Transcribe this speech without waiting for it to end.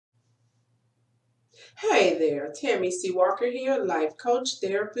Hey there, Tammy C. Walker here, life coach,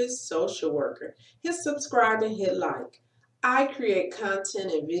 therapist, social worker. Hit subscribe and hit like. I create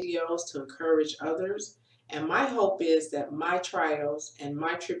content and videos to encourage others, and my hope is that my trials and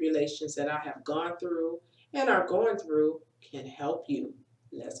my tribulations that I have gone through and are going through can help you.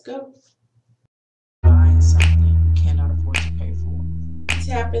 Let's go. Buying something you cannot afford to pay for.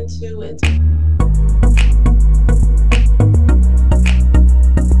 Tap into and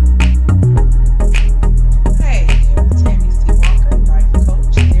Hey there, Tammy C. Walker, life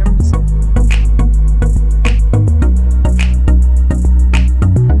coach, therapist.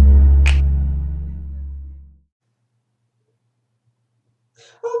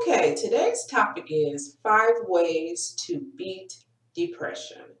 Okay, today's topic is 5 ways to beat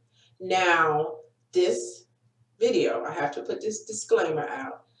depression. Now, this video, I have to put this disclaimer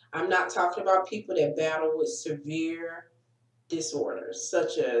out. I'm not talking about people that battle with severe disorders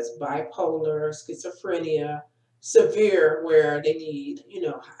such as bipolar, schizophrenia, severe where they need,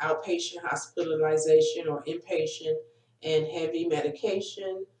 outpatient hospitalization or inpatient and heavy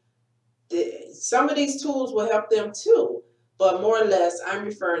medication. Some of these tools will help them too, but more or less, I'm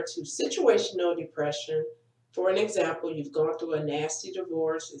referring to situational depression. For an example, you've gone through a nasty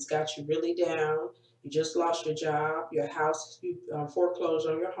divorce, it's got you really down, you just lost your job, your house, you foreclosed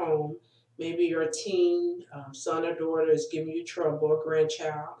on your home, maybe your teen son or daughter is giving you trouble, a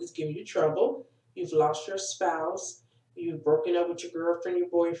grandchild is giving you trouble, you've lost your spouse, you've broken up with your girlfriend, your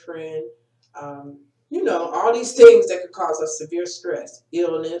boyfriend. Um, all these things that could cause us severe stress,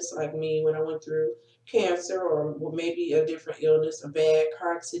 illness, like me when I went through cancer, or maybe a different illness, a bad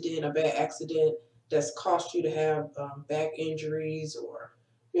car accident, a bad accident that's caused you to have back injuries, or,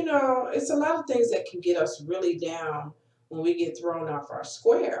 it's a lot of things that can get us really down when we get thrown off our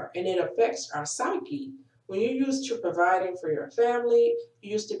square, and it affects our psyche. When you're used to providing for your family,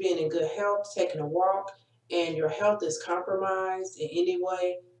 you're used to being in good health, taking a walk, and your health is compromised in any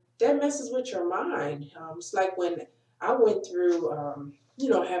way, that messes with your mind. It's like when I went through,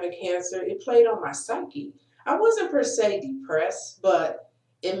 having cancer, it played on my psyche. I wasn't per se depressed, but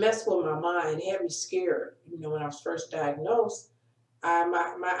it messed with my mind, it had me scared. When I was first diagnosed,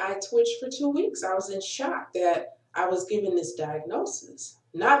 my eye twitched for 2 weeks. I was in shock that I was given this diagnosis.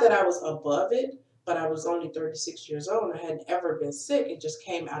 Not that I was above it, but I was only 36 years old and I hadn't ever been sick. It just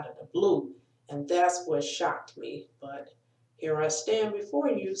came out of the blue. And that's what shocked me. But here I stand before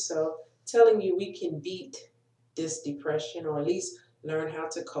you, so telling you we can beat this depression, or at least learn how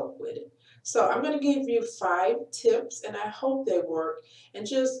to cope with it. So I'm going to give you 5 tips, and I hope they work. And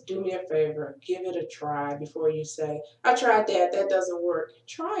just do me a favor, give it a try before you say, I tried that, that doesn't work.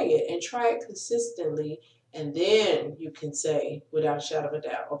 Try it, and try it consistently, and then you can say without a shadow of a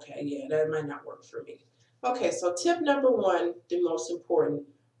doubt, okay, yeah, that might not work for me. Okay, so tip number 1, the most important,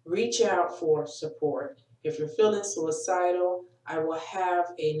 reach out for support. If you're feeling suicidal, I will have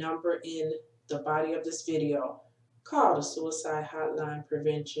a number in the body of this video. Call the suicide hotline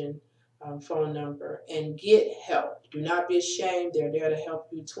prevention phone number and get help. Do not be ashamed. They're there to help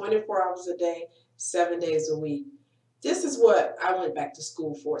you 24 hours a day, 7 days a week. This is what I went back to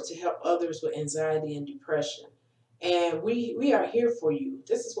school for, to help others with anxiety and depression. And we are here for you.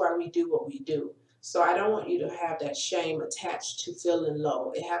 This is why we do what we do. So I don't want you to have that shame attached to feeling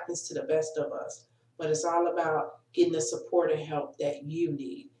low. It happens to the best of us. But it's all about getting the support and help that you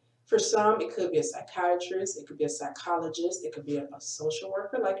need. For some, it could be a psychiatrist, it could be a psychologist, it could be a social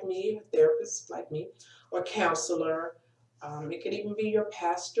worker like me, a therapist like me, or counselor. It could even be your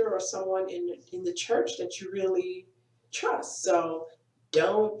pastor or someone in the church that you really trust. So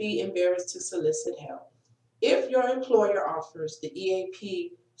don't be embarrassed to solicit help. If your employer offers the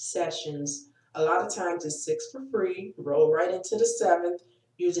EAP sessions, a lot of times it's 6 for free, roll right into the 7th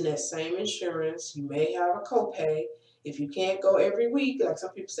using that same insurance. You may have a copay. If you can't go every week, like some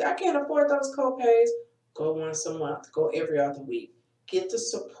people say, I can't afford those copays, go once a month, go every other week. Get the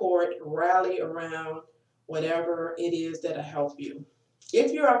support, rally around whatever it is that'll help you.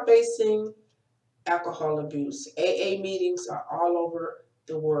 If you are facing alcohol abuse, AA meetings are all over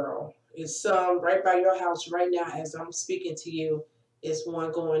the world. It's some right by your house right now as I'm speaking to you. Is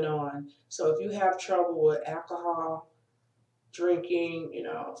one going on. So if you have trouble with alcohol, drinking,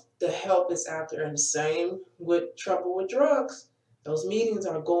 the help is out there. And the same with trouble with drugs. Those meetings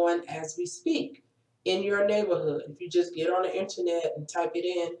are going as we speak in your neighborhood. If you just get on the internet and type it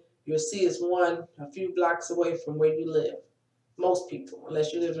in, you'll see it's one a few blocks away from where you live. Most people,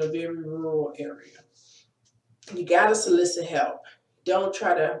 unless you live in a very rural area. You got to solicit help. Don't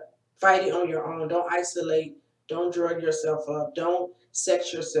try to fight it on your own. Don't isolate. Don't drug yourself up. Don't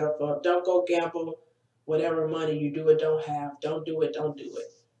sex yourself up. Don't go gamble whatever money you do or don't have. Don't do it. Don't do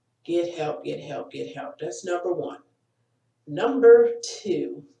it. Get help, get help, get help. That's number one. Number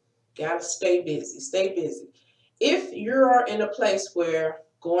two, gotta stay busy, stay busy. If you're in a place where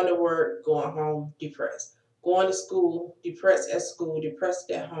going to work, going home, depressed, going to school, depressed at school, depressed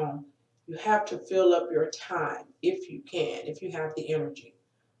at home, you have to fill up your time if you can, if you have the energy.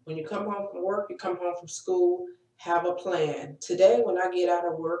 When you come home from work, you come home from school, have a plan. Today, when I get out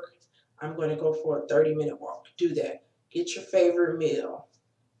of work, I'm going to go for a 30-minute walk. Do that. Get your favorite meal.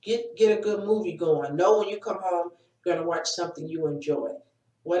 Get a good movie going. Know when you come home, you're going to watch something you enjoy.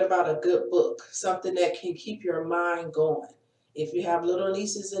 What about a good book? Something that can keep your mind going. If you have little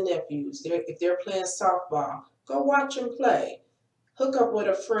nieces and nephews, if they're playing softball, go watch them play. Hook up with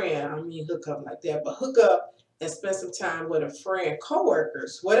a friend. I mean, hook up like that, but hook up and spend some time with a friend,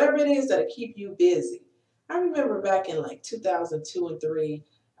 coworkers, whatever it is that'll keep you busy. I remember back in like 2002 and 3,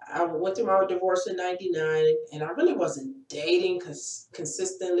 I went through my divorce in 99, and I really wasn't dating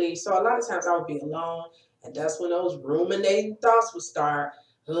consistently. So a lot of times I would be alone, and that's when those ruminating thoughts would start.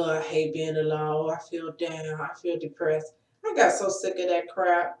 Oh, I hate being alone. I feel down. I feel depressed. I got so sick of that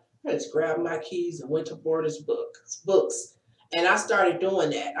crap. I just grabbed my keys and went to Borders Books. And I started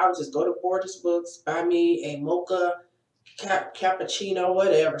doing that. I would just go to Borders Books, buy me a mocha, cappuccino,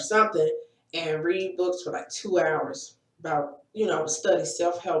 whatever, something, and read books for like 2 hours about, study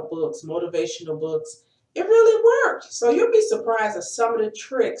self-help books, motivational books. It really worked. So you'll be surprised at some of the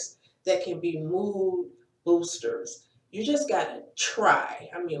tricks that can be mood boosters. You just got to try.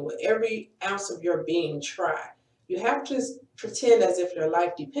 I mean, with every ounce of your being, try. You have to pretend as if your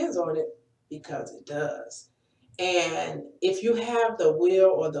life depends on it, because it does. And if you have the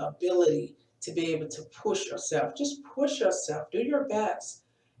will or the ability to be able to push yourself, just push yourself, do your best.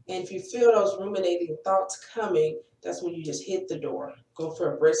 And if you feel those ruminating thoughts coming, that's when you just hit the door, go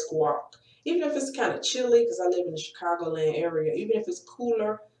for a brisk walk. Even if it's kind of chilly, because I live in the Chicagoland area, even if it's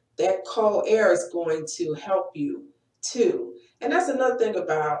cooler, that cold air is going to help you too. And that's another thing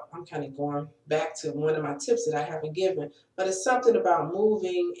about, I'm kind of going back to one of my tips that I haven't given, but it's something about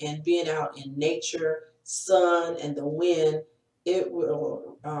moving and being out in nature, sun, and the wind. It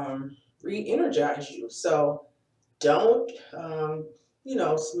will re-energize you. So don't,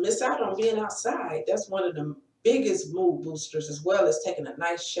 miss out on being outside. That's one of the biggest mood boosters, as well as taking a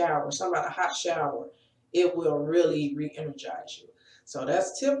nice shower, something about a hot shower. It will really re-energize you. So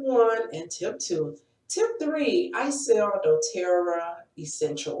that's tip one and tip two. Tip three, I sell doTERRA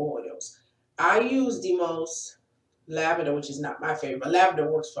essential oils. I use the most lavender, which is not my favorite, but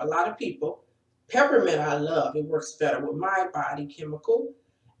lavender works for a lot of people. Peppermint I love. It works better with my body chemical.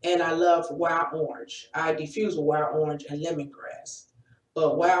 And I love wild orange. I diffuse with wild orange and lemongrass.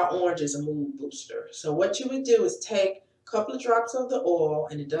 But wild orange is a mood booster. So what you would do is take a couple of drops of the oil,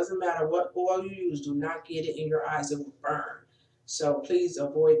 and it doesn't matter what oil you use, do not get it in your eyes, it will burn. So please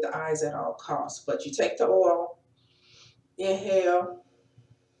avoid the eyes at all costs. But you take the oil, inhale,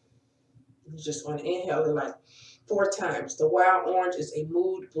 you just want to inhale it like 4 times. The wild orange is a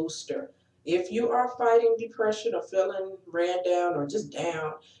mood booster. If you are fighting depression or feeling ran down or just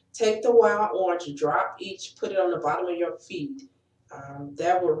down, take the wild orange, drop each, put it on the bottom of your feet.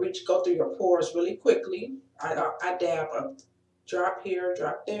 That will go through your pores really quickly. I dab a drop here,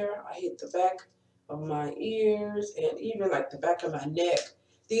 drop there. I hit the back of my ears and even like the back of my neck.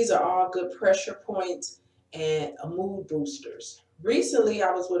 These are all good pressure points and mood boosters. Recently,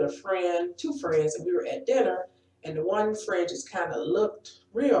 I was with a friend, 2 friends, and we were at dinner, and the one friend just kind of looked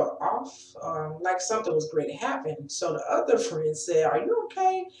real off, like something was going to happen. So the other friend said, "Are you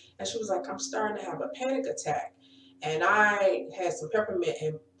okay?" And she was like, "I'm starting to have a panic attack." And I had some peppermint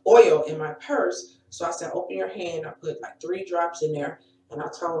and oil in my purse. So I said, "Open your hand." I put like 3 drops in there, and I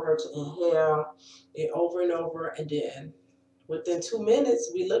told her to inhale it over and over. And then within 2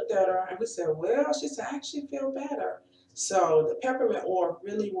 minutes, we looked at her and we said, "Well," she said, "I actually feel better." So the peppermint oil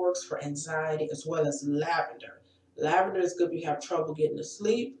really works for anxiety, as well as lavender. Lavender is good if you have trouble getting to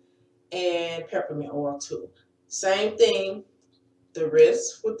sleep, and peppermint oil too. Same thing, the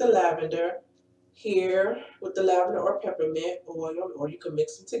wrist with the lavender, here with the lavender or peppermint oil, or you can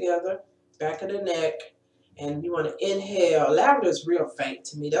mix them together, back of the neck, and you want to inhale. Lavender is real faint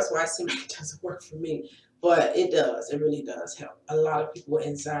to me. That's why it seems like it doesn't work for me. But it does. It really does help a lot of people with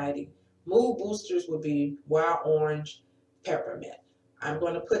anxiety. Mood boosters would be wild orange, peppermint. I'm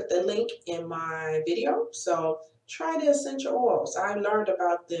going to put the link in my video. So try the essential oils. I learned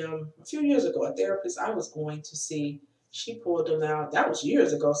about them a few years ago. A therapist I was going to see, she pulled them out. That was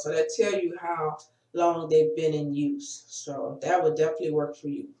years ago. So that tell you how long they've been in use. So that would definitely work for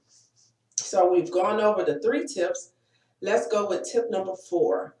you. So we've gone over the 3 tips. Let's go with tip number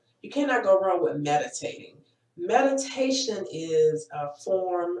 4. You cannot go wrong with meditating. Meditation is a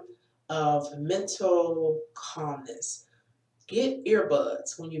form of mental calmness. Get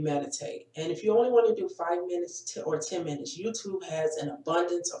earbuds when you meditate. And if you only want to do 5 minutes or 10 minutes, YouTube has an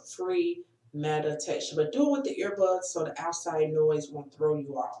abundance of free meditation. But do it with the earbuds so the outside noise won't throw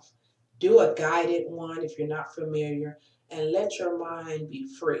you off. Do a guided one if you're not familiar, and let your mind be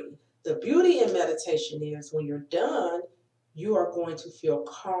free. The beauty in meditation is when you're done, you are going to feel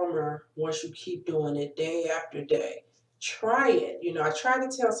calmer once you keep doing it day after day. Try it. I try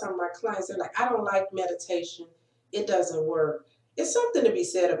to tell some of my clients, they're like, I don't like meditation. It doesn't work. It's something to be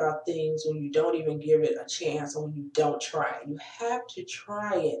said about things when you don't even give it a chance or when you don't try it. You have to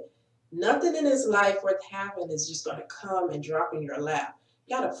try it. Nothing in this life worth having is just going to come and drop in your lap.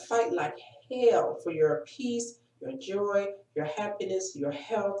 You got to fight like hell for your peace, your joy, your happiness, your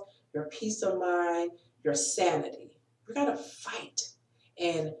health, your peace of mind, your sanity. You got to fight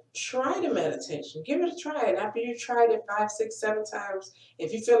and try the meditation. Give it a try. And after you tried it 5, 6, 7 times,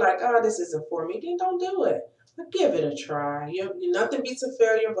 if you feel like, oh, this isn't for me, then don't do it. But give it a try. Nothing beats a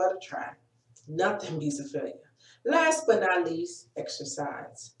failure but a try. Nothing beats a failure. Last but not least,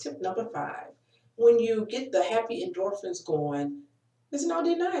 exercise. Tip number 5. When you get the happy endorphins going, there's no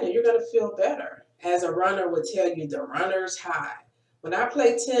denying it. You're going to feel better. As a runner would tell you, the runner's high. When I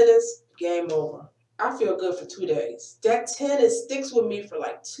play tennis, game over. I feel good for 2 days. That tennis sticks with me for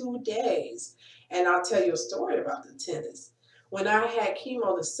like 2 days. And I'll tell you a story about the tennis. When I had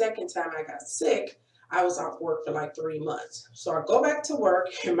chemo the second time I got sick, I was off work for like 3 months. So I go back to work,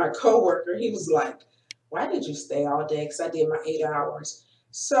 and my coworker, he was like, why did you stay all day? Because I did my 8 hours.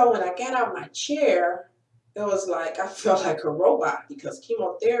 So when I got out of my chair, it was like I felt like a robot because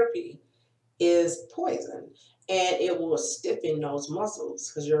chemotherapy is poison and it will stiffen those muscles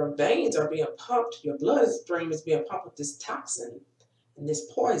because your veins are being pumped, your bloodstream is being pumped with this toxin and this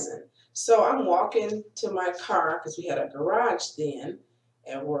poison. So I'm walking to my car because we had a garage then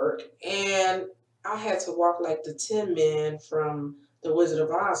at work, and I had to walk like the Tin Man from The Wizard of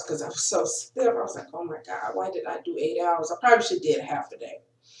Oz because I was so stiff. I was like, oh my God, why did I do 8 hours? I probably should have did half a day.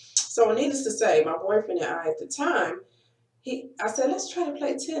 So needless to say, my boyfriend and I at the time, I said, let's try to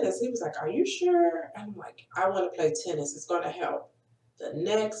play tennis. He was like, are you sure? I'm like, I want to play tennis. It's going to help. The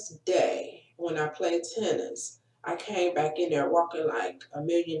next day, when I played tennis, I came back in there walking like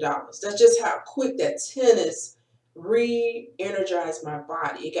 $1,000,000. That's just how quick that tennis re-energized my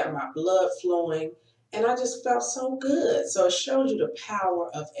body. It got my blood flowing, and I just felt so good. So it shows you the power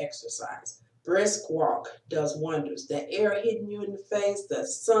of exercise. Brisk walk does wonders. The air hitting you in the face, the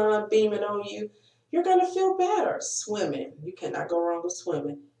sun beaming on you, you're going to feel better. Swimming. You cannot go wrong with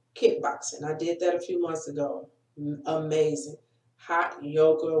swimming. Kickboxing. I did that a few months ago. Amazing. Hot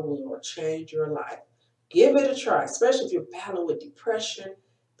yoga will change your life. Give it a try, especially if you're battling with depression.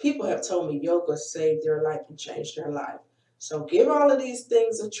 People have told me yoga saved their life and changed their life. So give all of these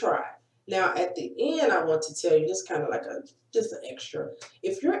things a try. Now, at the end, I want to tell you this kind of like just an extra.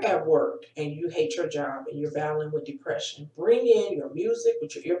 If you're at work and you hate your job and you're battling with depression, bring in your music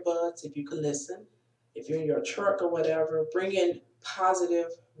with your earbuds if you can listen. If you're in your truck or whatever, bring in positive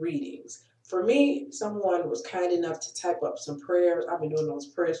readings. For me, someone was kind enough to type up some prayers. I've been doing those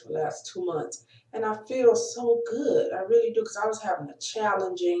prayers for the last 2 months, and I feel so good. I really do, because I was having a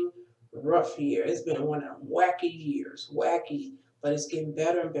challenging, rough year. It's been one of them wacky years, wacky, but it's getting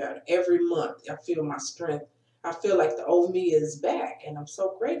better and better. Every month, I feel my strength. I feel like the old me is back, and I'm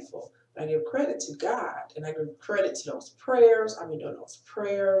so grateful. I give credit to God, and I give credit to those prayers. I've been doing those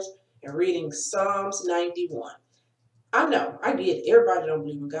prayers and reading Psalms 91. I know, I get it. Everybody don't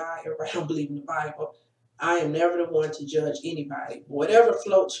believe in God. Everybody don't believe in the Bible. I am never the one to judge anybody. Whatever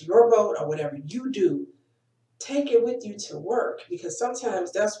floats your boat or whatever you do, take it with you to work, because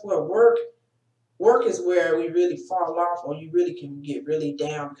sometimes that's where work is where we really fall off, or you really can get really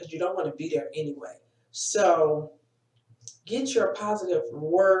down because you don't want to be there anyway. So get your positive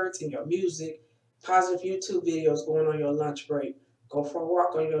words and your music, positive YouTube videos going on your lunch break. Go for a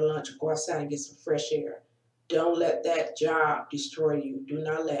walk on your lunch. Go outside and get some fresh air. Don't let that job destroy you. Do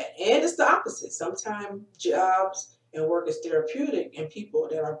not let. And it's the opposite. Sometimes jobs and work is therapeutic, and people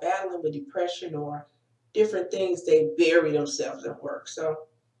that are battling with depression or different things, they bury themselves in work. So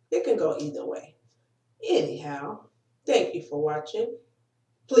it can go either way. Anyhow, thank you for watching.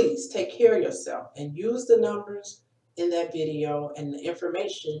 Please take care of yourself and use the numbers in that video and the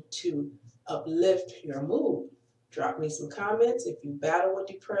information to uplift your mood. Drop me some comments if you battle with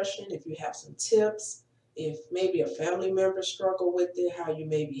depression, if you have some tips, if maybe a family member struggle with it, how you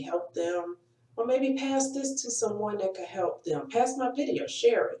maybe help them, or maybe pass this to someone that could help them. Pass my video,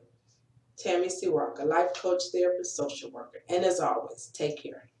 share it. Tammy C. Walker, life coach, therapist, social worker. And as always, take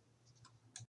care.